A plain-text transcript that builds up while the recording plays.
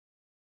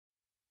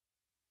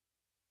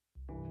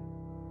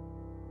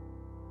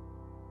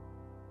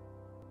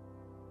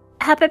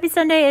Happy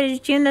Sunday. It is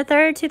June the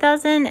 3rd,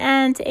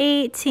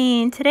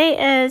 2018.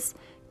 Today is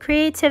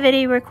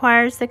Creativity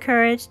Requires the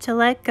Courage to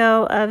Let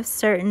Go of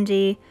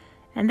Certainty.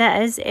 And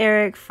that is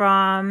Erich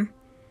Fromm.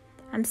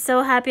 I'm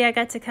so happy I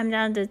got to come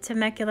down to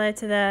Temecula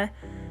to the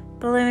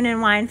Balloon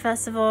and Wine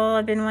Festival.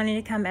 I've been wanting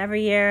to come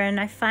every year, and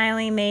I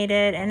finally made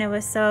it, and it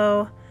was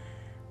so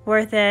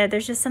worth it.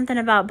 There's just something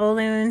about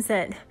balloons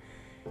that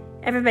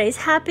everybody's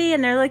happy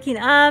and they're looking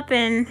up,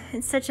 and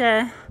it's such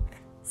a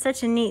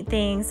neat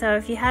thing. So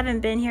if you haven't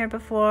been here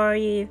before,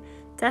 you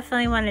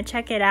definitely want to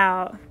check it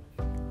out.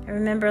 And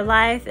remember,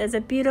 life is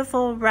a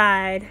beautiful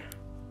ride.